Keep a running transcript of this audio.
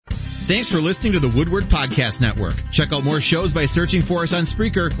Thanks for listening to the Woodward Podcast Network. Check out more shows by searching for us on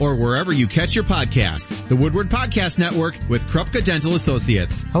Spreaker or wherever you catch your podcasts. The Woodward Podcast Network with Krupka Dental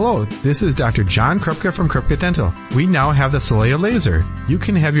Associates. Hello, this is Dr. John Krupka from Krupka Dental. We now have the Solea laser. You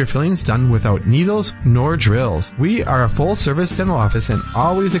can have your fillings done without needles nor drills. We are a full-service dental office and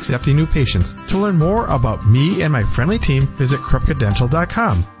always accepting new patients. To learn more about me and my friendly team, visit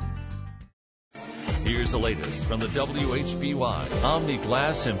krupkadental.com. Here's the latest from the WHBY Omni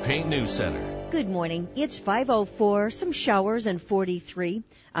Glass and Paint News Center. Good morning. It's 5:04, some showers and 43.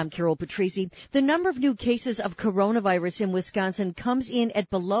 I'm Carol Patrizi. The number of new cases of coronavirus in Wisconsin comes in at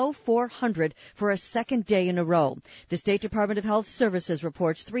below 400 for a second day in a row. The State Department of Health Services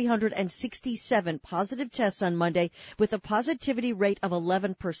reports 367 positive tests on Monday with a positivity rate of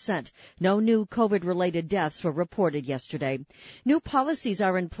 11%. No new COVID-related deaths were reported yesterday. New policies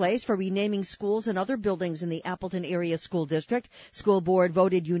are in place for renaming schools and other buildings in the Appleton Area School District. School board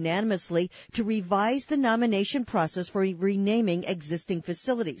voted unanimously to revise the nomination process for renaming existing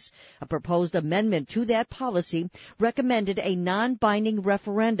facilities. A proposed amendment to that policy recommended a non-binding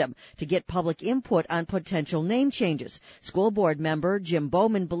referendum to get public input on potential name changes. School board member Jim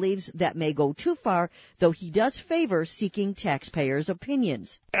Bowman believes that may go too far, though he does favor seeking taxpayers'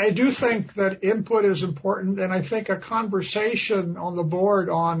 opinions. I do think that input is important, and I think a conversation on the board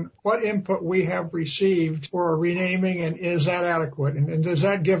on what input we have received for a renaming and is that adequate, and does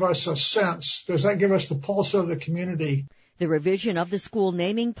that give us a sense, does that give us the pulse of the community? The revision of the school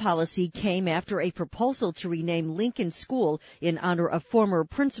naming policy came after a proposal to rename Lincoln School in honor of former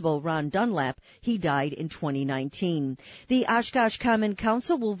principal Ron Dunlap. He died in 2019. The Oshkosh Common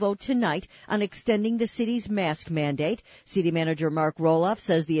Council will vote tonight on extending the city's mask mandate. City Manager Mark Roloff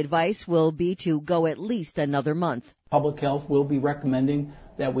says the advice will be to go at least another month. Public Health will be recommending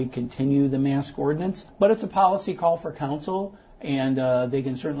that we continue the mask ordinance, but it's a policy call for council, and they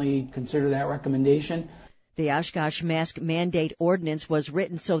can certainly consider that recommendation. The Oshkosh mask mandate ordinance was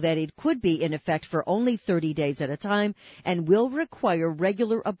written so that it could be in effect for only 30 days at a time and will require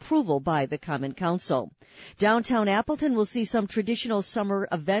regular approval by the Common Council. Downtown Appleton will see some traditional summer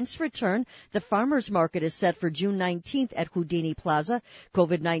events return. The farmers market is set for June 19th at Houdini Plaza.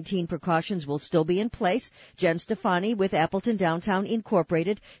 COVID-19 precautions will still be in place. Jen Stefani with Appleton Downtown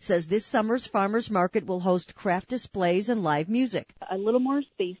Incorporated says this summer's farmers market will host craft displays and live music. A little more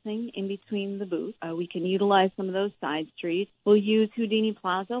spacing in between the booths. We can utilize some of those side streets. We'll use Houdini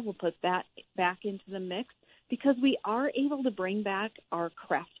Plaza. We'll put that back into the mix because we are able to bring back our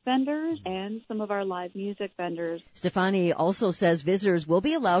craft vendors and some of our live music vendors. Stefani also says visitors will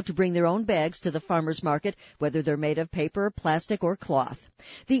be allowed to bring their own bags to the farmers market, whether they're made of paper, plastic, or cloth.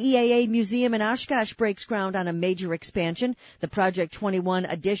 The EAA Museum in Oshkosh breaks ground on a major expansion. The Project 21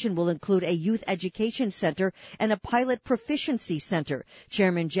 addition will include a youth education center and a pilot proficiency center.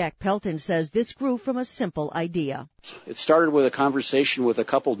 Chairman Jack Pelton says this grew from a simple idea. It started with a conversation with a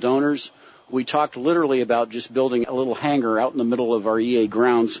couple donors. We talked literally about just building a little hangar out in the middle of our EA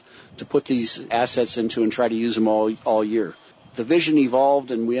grounds to put these assets into and try to use them all year. The vision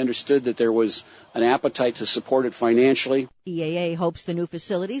evolved, and we understood that there was an appetite to support it financially. EAA hopes the new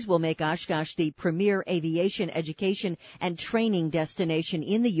facilities will make Oshkosh the premier aviation education and training destination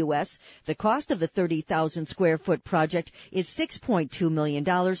in the U.S. The cost of the 30,000-square-foot project is $6.2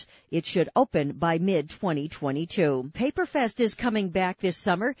 million. It should open by mid-2022. Paperfest is coming back this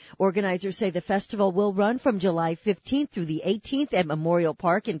summer. Organizers say the festival will run from July 15th through the 18th at Memorial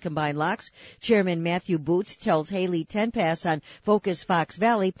Park in Combined Locks. Chairman Matthew Boots tells Haley Tenpass on Focus Fox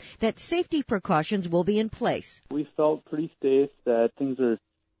Valley that safety precautions will be in place. We felt pretty safe that things are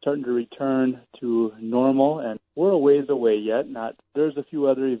starting to return to normal, and we're a ways away yet. There's a few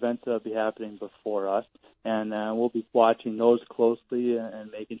other events that will be happening before us, and we'll be watching those closely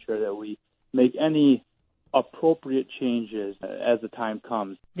and making sure that we make any appropriate changes as the time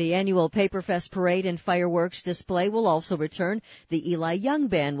comes. The annual Paperfest parade and fireworks display will also return. The Eli Young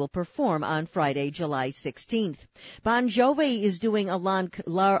Band will perform on Friday, July 16th. Bon Jovi is doing a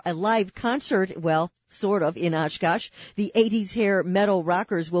live concert, sort of, in Oshkosh. The 80s hair metal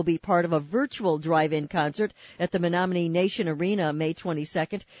rockers will be part of a virtual drive-in concert at the Menominee Nation Arena May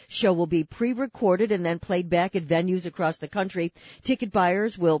 22nd. Show will be pre-recorded and then played back at venues across the country. Ticket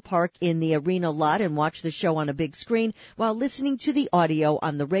buyers will park in the arena lot and watch the show on a big screen while listening to the audio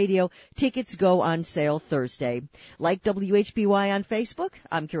on the radio. Tickets go on sale Thursday. Like WHBY on Facebook,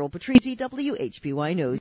 I'm Carol Patrizi, WHBY News.